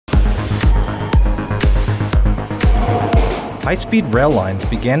High-speed rail lines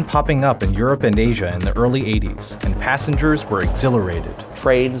began popping up in Europe and Asia in the early 80s, and passengers were exhilarated.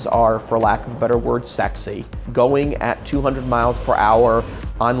 Trains are, for lack of a better word, sexy. Going at 200 miles per hour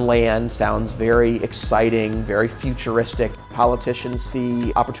on land sounds very exciting, very futuristic. Politicians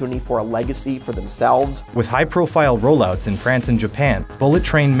see opportunity for a legacy for themselves. With high-profile rollouts in France and Japan, bullet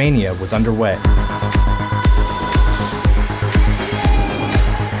train mania was underway.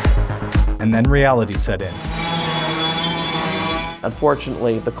 And then reality set in.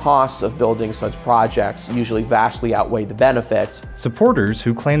 Unfortunately, the costs of building such projects usually vastly outweigh the benefits. Supporters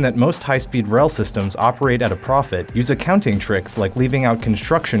who claim that most high-speed rail systems operate at a profit use accounting tricks like leaving out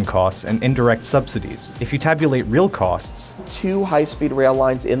construction costs and indirect subsidies. If you tabulate real costs, 2 high-speed rail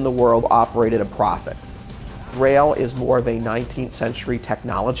lines in the world operate at a profit. Rail is more of a 19th century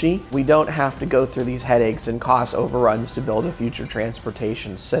technology. We don't have to go through these headaches and cost overruns to build a future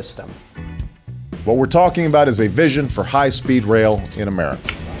transportation system. What we're talking about is a vision for high-speed rail in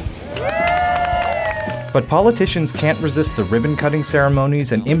America. But politicians can't resist the ribbon-cutting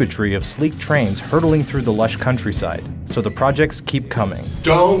ceremonies and imagery of sleek trains hurtling through the lush countryside, so the projects keep coming.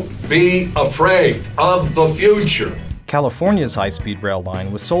 Don't be afraid of the future. California's high-speed rail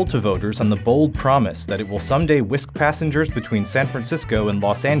line was sold to voters on the bold promise that it will someday whisk passengers between San Francisco and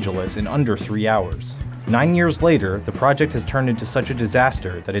Los Angeles in under 3 hours. 9 years later, the project has turned into such a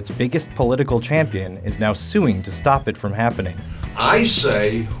disaster that its biggest political champion is now suing to stop it from happening. I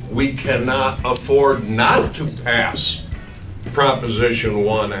say we cannot afford not to pass Proposition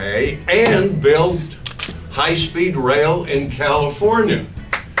 1A and build high-speed rail in California.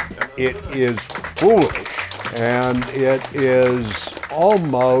 It is foolish, and it is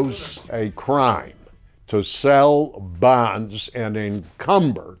almost a crime to sell bonds and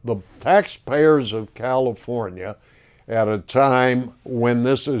encumber the taxpayers of California at a time when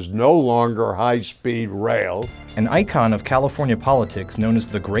this is no longer high-speed rail. An icon of California politics known as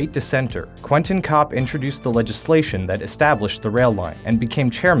the Great Dissenter, Quentin Kopp introduced the legislation that established the rail line and became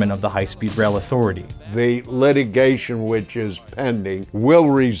chairman of the High-Speed Rail Authority. The litigation which is pending will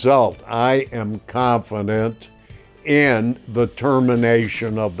result, I am confident, in the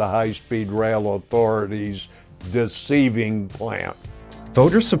termination of the High-Speed Rail Authority's deceiving plan.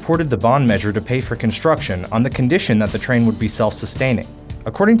 Voters supported the bond measure to pay for construction on the condition that the train would be self-sustaining.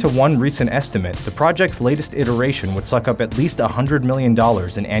 According to one recent estimate, the project's latest iteration would suck up at least $100 million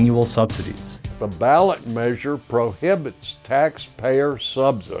in annual subsidies. The ballot measure prohibits taxpayer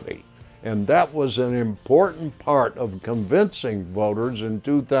subsidy, and that was an important part of convincing voters in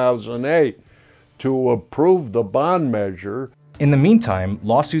 2008 to approve the bond measure. In the meantime,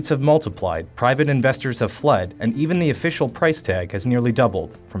 lawsuits have multiplied, private investors have fled, and even the official price tag has nearly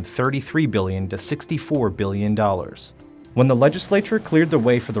doubled, from $33 billion to $64 billion. When the legislature cleared the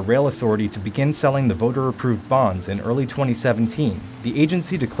way for the Rail Authority to begin selling the voter-approved bonds in early 2017, the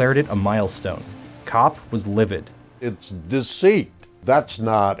agency declared it a milestone. Kopp was livid. It's deceit. That's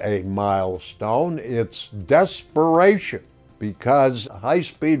not a milestone, it's desperation, because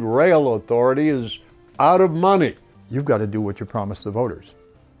High-Speed Rail Authority is out of money. You've got to do what you promised the voters,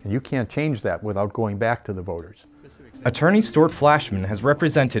 and you can't change that without going back to the voters. Attorney Stuart Flashman has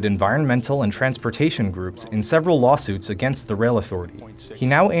represented environmental and transportation groups in several lawsuits against the Rail Authority. He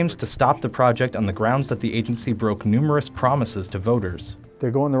now aims to stop the project on the grounds that the agency broke numerous promises to voters.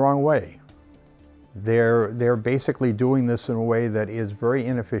 They're going the wrong way. They're basically doing this in a way that is very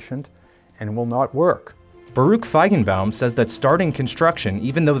inefficient and will not work. Baruch Feigenbaum says that starting construction,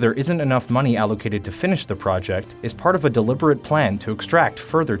 even though there isn't enough money allocated to finish the project, is part of a deliberate plan to extract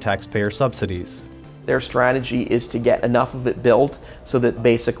further taxpayer subsidies. Their strategy is to get enough of it built so that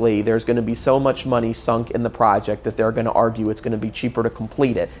basically there's going to be so much money sunk in the project that they're going to argue it's going to be cheaper to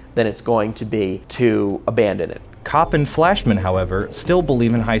complete it than it's going to be to abandon it. Kopp and Flashman, however, still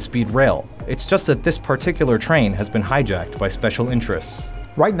believe in high-speed rail. It's just that this particular train has been hijacked by special interests.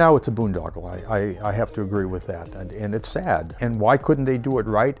 Right now it's a boondoggle. I have to agree with that, and it's sad. And why couldn't they do it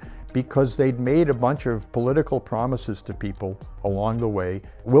right? Because they'd made a bunch of political promises to people along the way.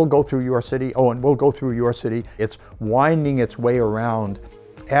 We'll go through your city, oh, and we'll go through your city. It's winding its way around,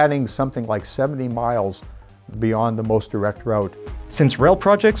 adding something like 70 miles beyond the most direct route. Since rail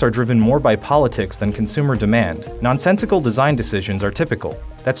projects are driven more by politics than consumer demand, nonsensical design decisions are typical.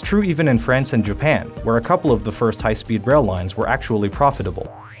 That's true even in France and Japan, where a couple of the first high-speed rail lines were actually profitable.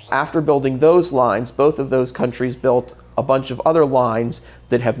 After building those lines, both of those countries built a bunch of other lines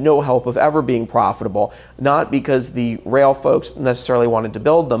that have no hope of ever being profitable, not because the rail folks necessarily wanted to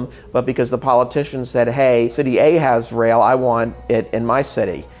build them, but because the politicians said, hey, City A has rail, I want it in my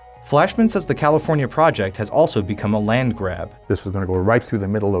city. Flashman says the California project has also become a land grab. This was going to go right through the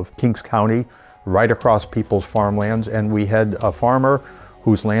middle of Kings County, right across people's farmlands, and we had a farmer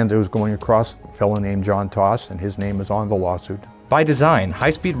whose land it was going across, a fellow named John Toss, and his name is on the lawsuit. By design,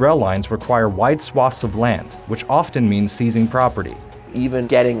 high-speed rail lines require wide swaths of land, which often means seizing property. Even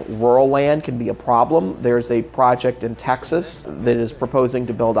getting rural land can be a problem. There's a project in Texas that is proposing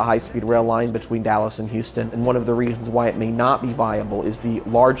to build a high-speed rail line between Dallas and Houston, and one of the reasons why it may not be viable is the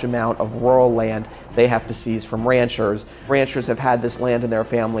large amount of rural land they have to seize from ranchers. Ranchers have had this land in their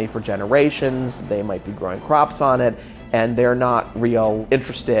family for generations. They might be growing crops on it, and they're not real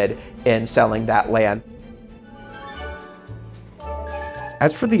interested in selling that land.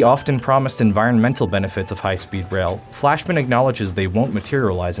 As for the often promised environmental benefits of high-speed rail, Flashman acknowledges they won't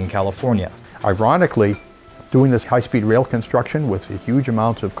materialize in California. Ironically, doing this high-speed rail construction with huge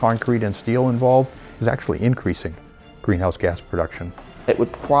amounts of concrete and steel involved is actually increasing greenhouse gas production. It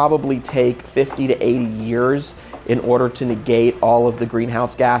would probably take 50 to 80 years in order to negate all of the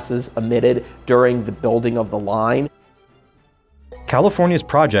greenhouse gases emitted during the building of the line. California's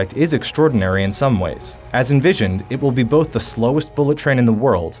project is extraordinary in some ways. As envisioned, it will be both the slowest bullet train in the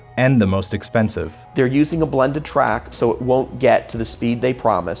world and the most expensive. They're using a blended track, so it won't get to the speed they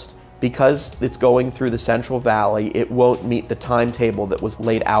promised. Because it's going through the Central Valley, it won't meet the timetable that was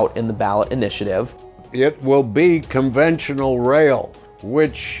laid out in the ballot initiative. It will be conventional rail,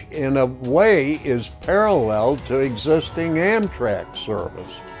 which in a way is parallel to existing Amtrak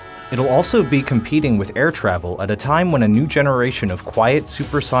service. It'll also be competing with air travel at a time when a new generation of quiet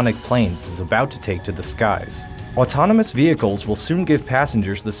supersonic planes is about to take to the skies. Autonomous vehicles will soon give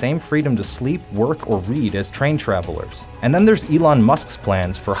passengers the same freedom to sleep, work, or read as train travelers. And then there's Elon Musk's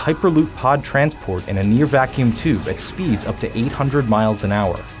plans for Hyperloop pod transport in a near-vacuum tube at speeds up to 800 miles an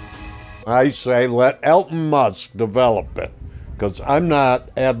hour. I say let Elon Musk develop it, because I'm not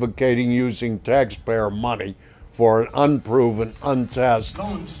advocating using taxpayer money for an unproven,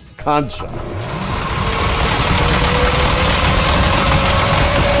 untested concept.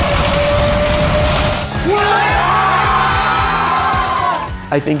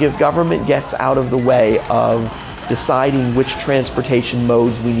 I think if government gets out of the way of deciding which transportation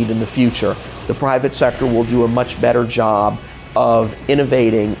modes we need in the future, the private sector will do a much better job of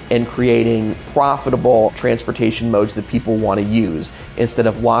innovating and creating profitable transportation modes that people want to use, instead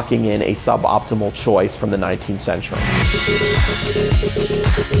of locking in a suboptimal choice from the 19th century.